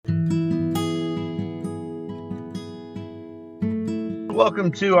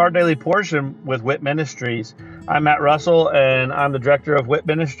Welcome to Our Daily Portion with WIT Ministries. I'm Matt Russell, and I'm the director of WIT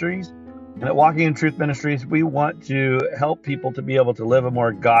Ministries. And at Walking in Truth Ministries, we want to help people to be able to live a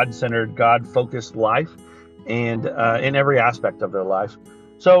more God-centered, God-focused life, and in every aspect of their life.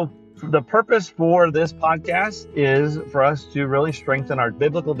 So the purpose for this podcast is for us to really strengthen our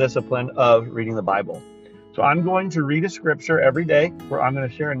biblical discipline of reading the Bible. So I'm going to read a scripture every day where I'm going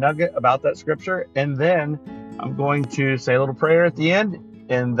to share a nugget about that scripture, and then I'm going to say a little prayer at the end,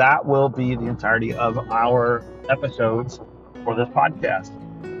 and that will be the entirety of our episodes for this podcast.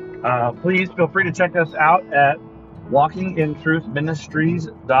 Please feel free to check us out at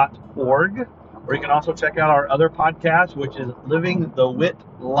walkingintruthministries.org, or you can also check out our other podcast, which is Living the WIT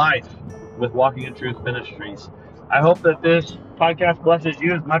Life with Walking in Truth Ministries. I hope that this podcast blesses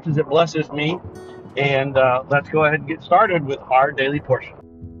you as much as it blesses me. And let's go ahead and get started with our daily portion.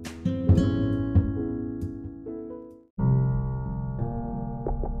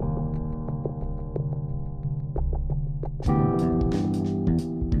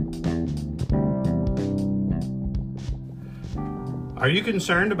 Are you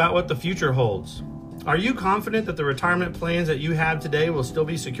concerned about what the future holds? Are you confident that the retirement plans that you have today will still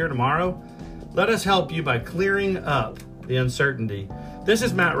be secure tomorrow? Let us help you by clearing up the uncertainty. This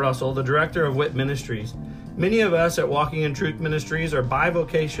is Matt Russell, the director of WIT Ministries. Many of us at Walking in Truth Ministries are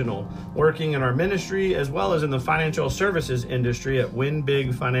bivocational, working in our ministry as well as in the financial services industry at Win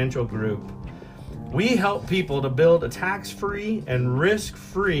Big Financial Group. We help people to build a tax-free and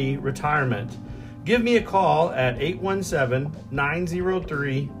risk-free retirement. Give me a call at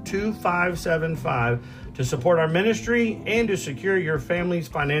 817-903-2575 to support our ministry and to secure your family's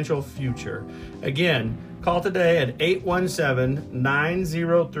financial future. Again, call today at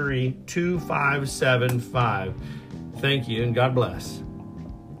 817-903-2575. Thank you and God bless.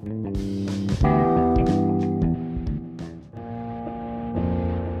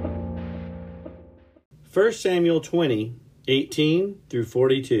 1 Samuel 20, 18 through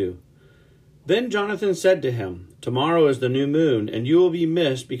 42. Then Jonathan said to him, "Tomorrow is the new moon, and you will be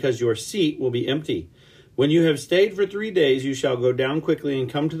missed because your seat will be empty. When you have stayed for 3 days, you shall go down quickly and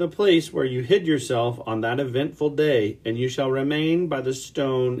come to the place where you hid yourself on that eventful day, and you shall remain by the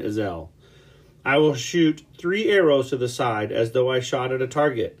stone Ezel. I will shoot 3 arrows to the side, as though I shot at a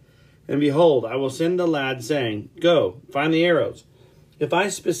target. And behold, I will send the lad, saying, 'Go, find the arrows.' If I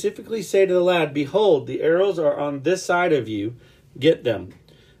specifically say to the lad, 'Behold, the arrows are on this side of you, get them.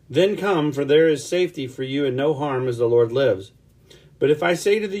 Then come, for there is safety for you and no harm, as the Lord lives.' But if I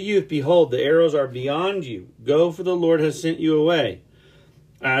say to the youth, 'Behold, the arrows are beyond you, go, for the Lord has sent you away.'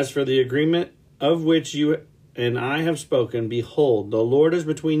 As for the agreement of which you and I have spoken, behold, the Lord is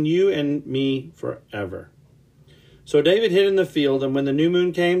between you and me forever." So David hid in the field, and when the new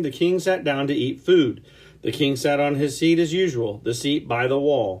moon came, the king sat down to eat food. The king sat on his seat as usual, the seat by the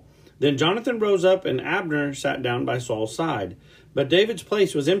wall. Then Jonathan rose up, and Abner sat down by Saul's side. But David's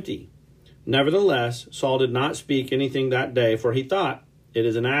place was empty. Nevertheless, Saul did not speak anything that day, for he thought, "It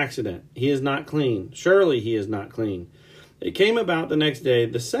is an accident. He is not clean. Surely he is not clean." It came about the next day,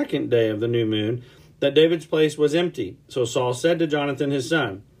 the second day of the new moon, that David's place was empty. So Saul said to Jonathan his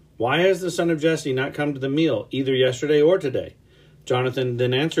son, "Why has the son of Jesse not come to the meal, either yesterday or today?" Jonathan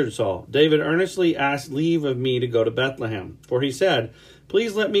then answered Saul, "David earnestly asked leave of me to go to Bethlehem. For he said,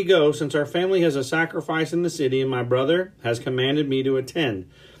 'Please let me go, since our family has a sacrifice in the city, and my brother has commanded me to attend.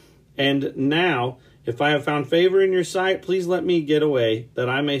 And now, if I have found favor in your sight, please let me get away, that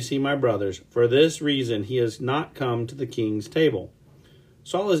I may see my brothers. For this reason he has not come to the king's table.'"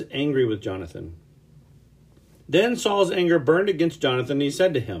 Saul is angry with Jonathan. Then Saul's anger burned against Jonathan, and he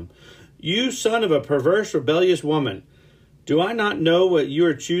said to him, "You son of a perverse, rebellious woman, do I not know what you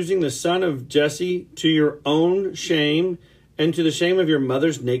are choosing the son of Jesse to your own shame and to the shame of your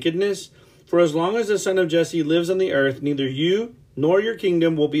mother's nakedness? For as long as the son of Jesse lives on the earth, neither you nor your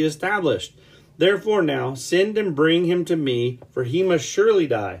kingdom will be established. Therefore now send and bring him to me, for he must surely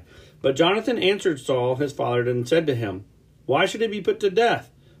die." But Jonathan answered Saul his father and said to him, "Why should he be put to death?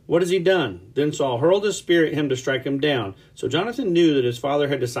 What has he done?" Then Saul hurled his spear at him to strike him down. So Jonathan knew that his father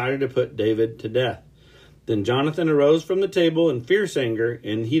had decided to put David to death. Then Jonathan arose from the table in fierce anger,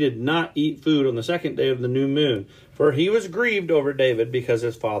 and he did not eat food on the second day of the new moon, for he was grieved over David because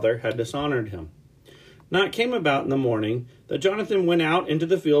his father had dishonored him. Now it came about in the morning that Jonathan went out into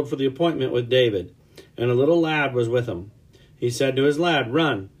the field for the appointment with David, and a little lad was with him. He said to his lad,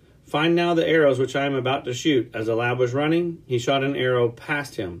 "Run, find now the arrows which I am about to shoot." As the lad was running, he shot an arrow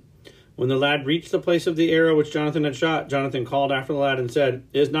past him. When the lad reached the place of the arrow which Jonathan had shot, Jonathan called after the lad and said,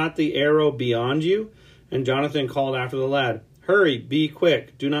 "Is not the arrow beyond you?" And Jonathan called after the lad, "Hurry, be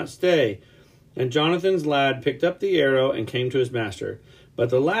quick, do not stay." And Jonathan's lad picked up the arrow and came to his master. But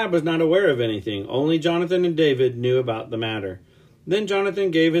the lad was not aware of anything. Only Jonathan and David knew about the matter. Then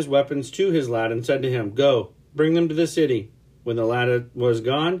Jonathan gave his weapons to his lad and said to him, "Go, bring them to the city." When the lad was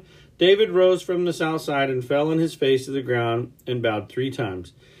gone, David rose from the south side and fell on his face to the ground and bowed 3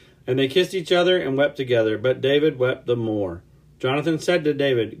 times. And they kissed each other and wept together, but David wept the more. Jonathan said to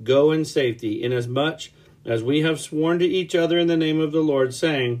David, "Go in safety, inasmuch as we have sworn to each other in the name of the Lord,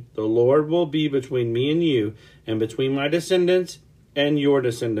 saying, the Lord will be between me and you, and between my descendants and your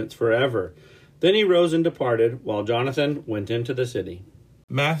descendants forever." Then he rose and departed, while Jonathan went into the city.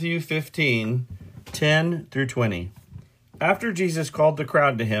 Matthew 15:10-20. After Jesus called the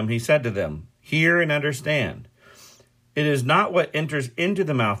crowd to him, he said to them, "Hear and understand. It is not what enters into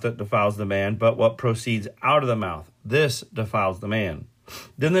the mouth that defiles the man, but what proceeds out of the mouth. This defiles the man."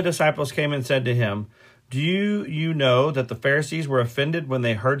 Then the disciples came and said to him, "Do you know that the Pharisees were offended when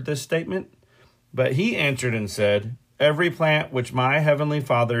they heard this statement?" But he answered and said, "Every plant which my heavenly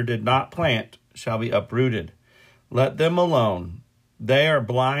Father did not plant shall be uprooted. Let them alone. They are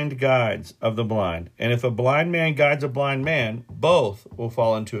blind guides of the blind. And if a blind man guides a blind man, both will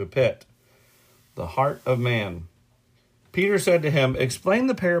fall into a pit." The heart of man. Peter said to him, "Explain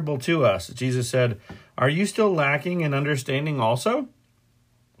the parable to us." Jesus said, "Are you still lacking in understanding also?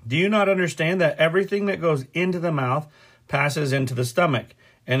 Do you not understand that everything that goes into the mouth passes into the stomach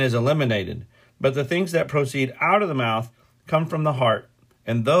and is eliminated? But the things that proceed out of the mouth come from the heart,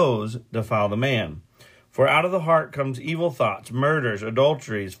 and those defile the man. For out of the heart comes evil thoughts, murders,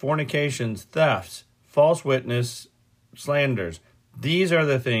 adulteries, fornications, thefts, false witness, slanders. These are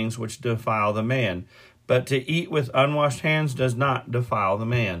the things which defile the man. But to eat with unwashed hands does not defile the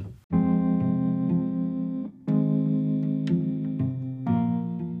man."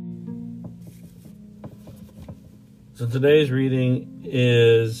 So today's reading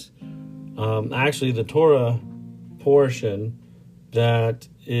is actually the Torah portion that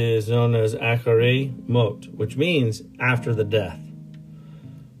is known as Acharei Mot, which means after the death.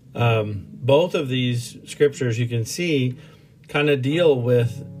 Both of these scriptures, you can see, kind of deal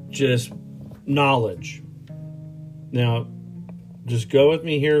with just knowledge. Now, just go with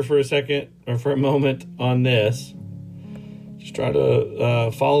me here for a second, or for a moment on this. Just try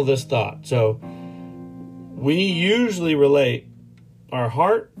to follow this thought. So, we usually relate our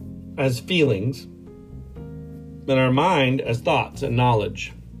heart as feelings and our mind as thoughts and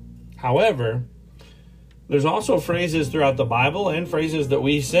knowledge. However, there's also phrases throughout the Bible and phrases that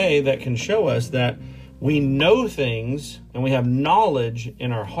we say that can show us that we know things and we have knowledge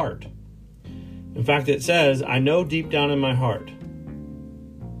in our heart. In fact, it says, "I know deep down in my heart."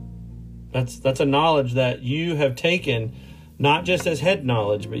 That's a knowledge that you have taken, not just as head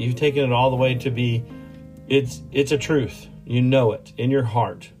knowledge, but you've taken it all the way to be, it's a truth. You know it in your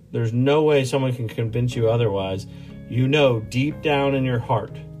heart. There's no way someone can convince you otherwise. You know deep down in your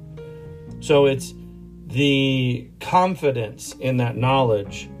heart. So it's the confidence in that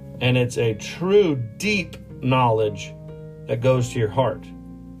knowledge, and it's a true deep knowledge that goes to your heart.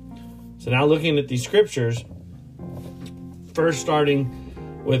 So now looking at these scriptures, first starting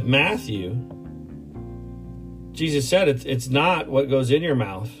with Matthew, Jesus said it's not what goes in your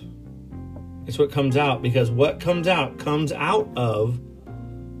mouth, it's what comes out, because what comes out of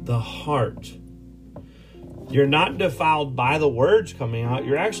the heart. You're not defiled by the words coming out.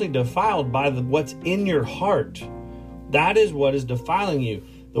 You're actually defiled by what's in your heart. That is what is defiling you.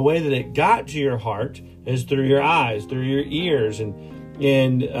 The way that it got to your heart is through your eyes, through your ears, and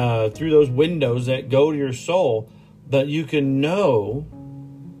through those windows that go to your soul, that you can know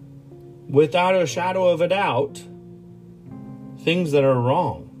without a shadow of a doubt things that are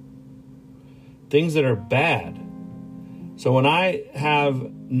wrong, things that are bad. So when I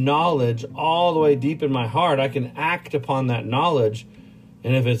have knowledge all the way deep in my heart, I can act upon that knowledge.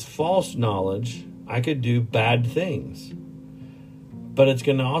 And if it's false knowledge, I could do bad things. But it's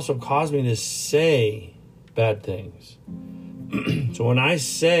going to also cause me to say bad things. So when I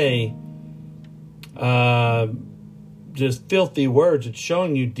say just filthy words, it's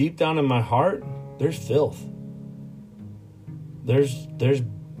showing you deep down in my heart, there's filth. There's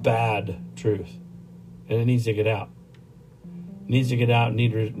bad truth. And it needs to get out. Needs to get out,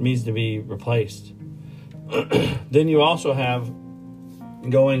 needs to be replaced. Then you also have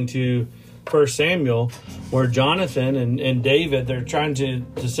going to 1 Samuel, where Jonathan and David, they're trying to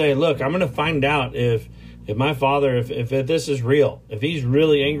say, look, I'm going to find out if my father, if this is real, if he's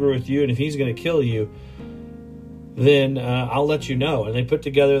really angry with you and if he's going to kill you, then I'll let you know. And they put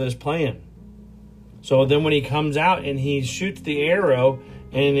together this plan. So then when he comes out and he shoots the arrow,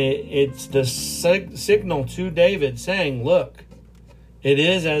 and it's the signal to David saying, look, It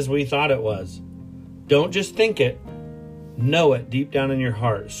is as we thought it was. Don't just think it. Know it deep down in your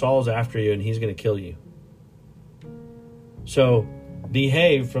heart. Saul's after you and he's going to kill you. So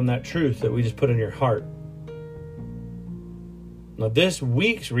behave from that truth that we just put in your heart. Now, this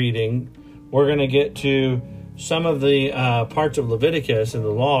week's reading, we're going to get to some of the parts of Leviticus and the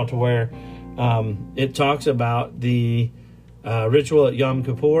law to where it talks about the ritual at Yom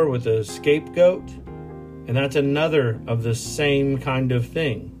Kippur with the scapegoat. And that's another of the same kind of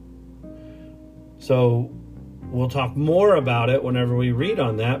thing. So we'll talk more about it whenever we read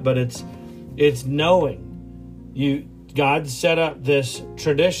on that, but it's knowing. God set up this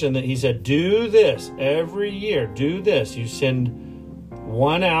tradition that he said, do this every year, do this. You send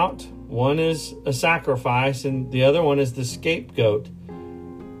one out, one is a sacrifice, and the other one is the scapegoat.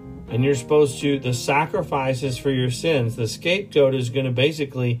 And you're supposed to, the sacrifice is for your sins. The scapegoat is going to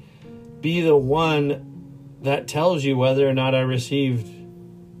basically be the one that tells you whether or not I received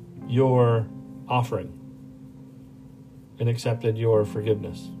your offering and accepted your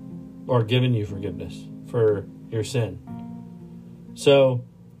forgiveness or given you forgiveness for your sin. So,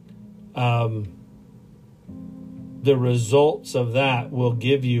 the results of that will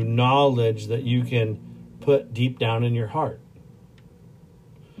give you knowledge that you can put deep down in your heart.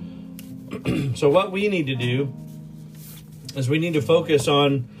 So what we need to do is we need to focus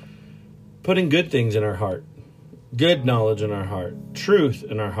on putting good things in our heart, good knowledge in our heart, truth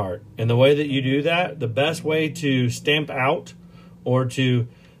in our heart. And the way that you do that, the best way to stamp out or to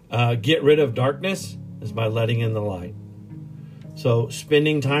get rid of darkness is by letting in the light. So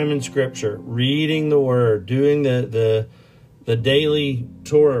spending time in Scripture, reading the Word, doing the daily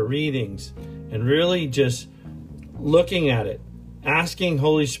Torah readings, and really just looking at it, asking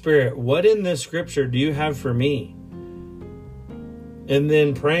Holy Spirit, what in this Scripture do you have for me? And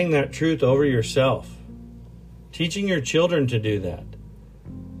then praying that truth over yourself. Teaching your children to do that.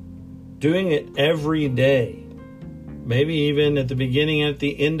 Doing it every day. Maybe even at the beginning and at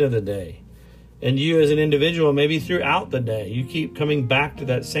the end of the day. And you as an individual, maybe throughout the day, you keep coming back to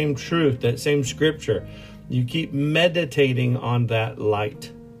that same truth, that same Scripture. You keep meditating on that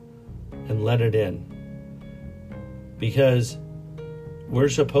light and let it in. Because we're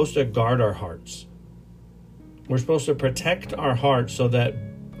supposed to guard our hearts. We're supposed to protect our hearts so that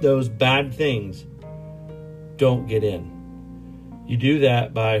those bad things don't get in. You do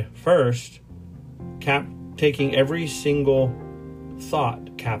that by first taking every single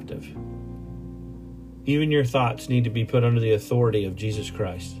thought captive. Even your thoughts need to be put under the authority of Jesus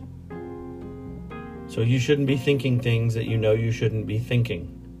Christ. So you shouldn't be thinking things that you know you shouldn't be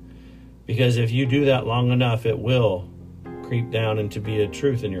thinking. Because if you do that long enough, it will creep down and to be a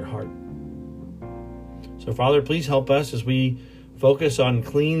truth in your heart. So Father, please help us as we focus on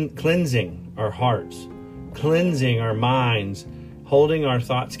cleansing our hearts, cleansing our minds, holding our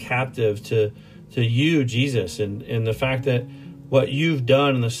thoughts captive to you, Jesus, and the fact that what you've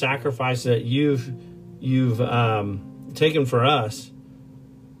done and the sacrifice that you've taken for us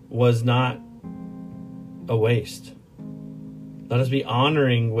was not a waste. Let us be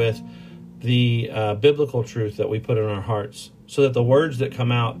honoring with the biblical truth that we put in our hearts so that the words that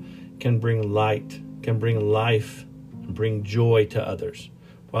come out can bring light, can bring life, and bring joy to others.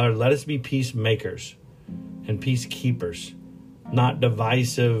 Father, let us be peacemakers and peacekeepers, not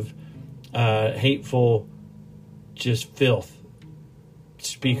divisive, hateful, just filth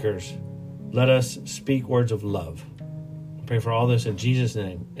speakers. Let us speak words of love. I pray for all this in Jesus'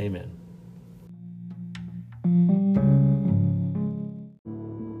 name. Amen.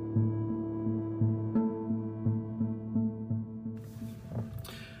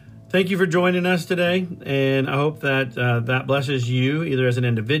 Thank you for joining us today, and I hope that that blesses you either as an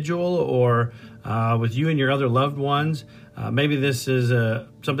individual or with you and your other loved ones. Maybe this is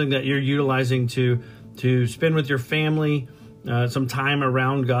something that you're utilizing to spend with your family, some time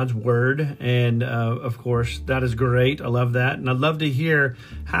around God's Word, and of course, that is great. I love that, and I'd love to hear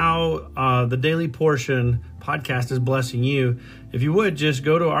how the Daily Portion podcast is blessing you. If you would, just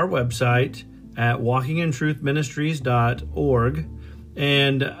go to our website at walkinginTruthMinistries.org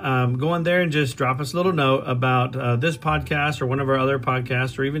and go on there and just drop us a little note about this podcast or one of our other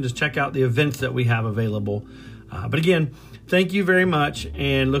podcasts, or even just check out the events that we have available. But again, thank you very much,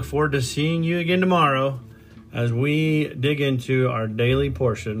 and look forward to seeing you again tomorrow as we dig into our daily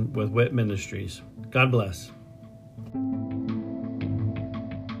portion with WIT Ministries. God bless.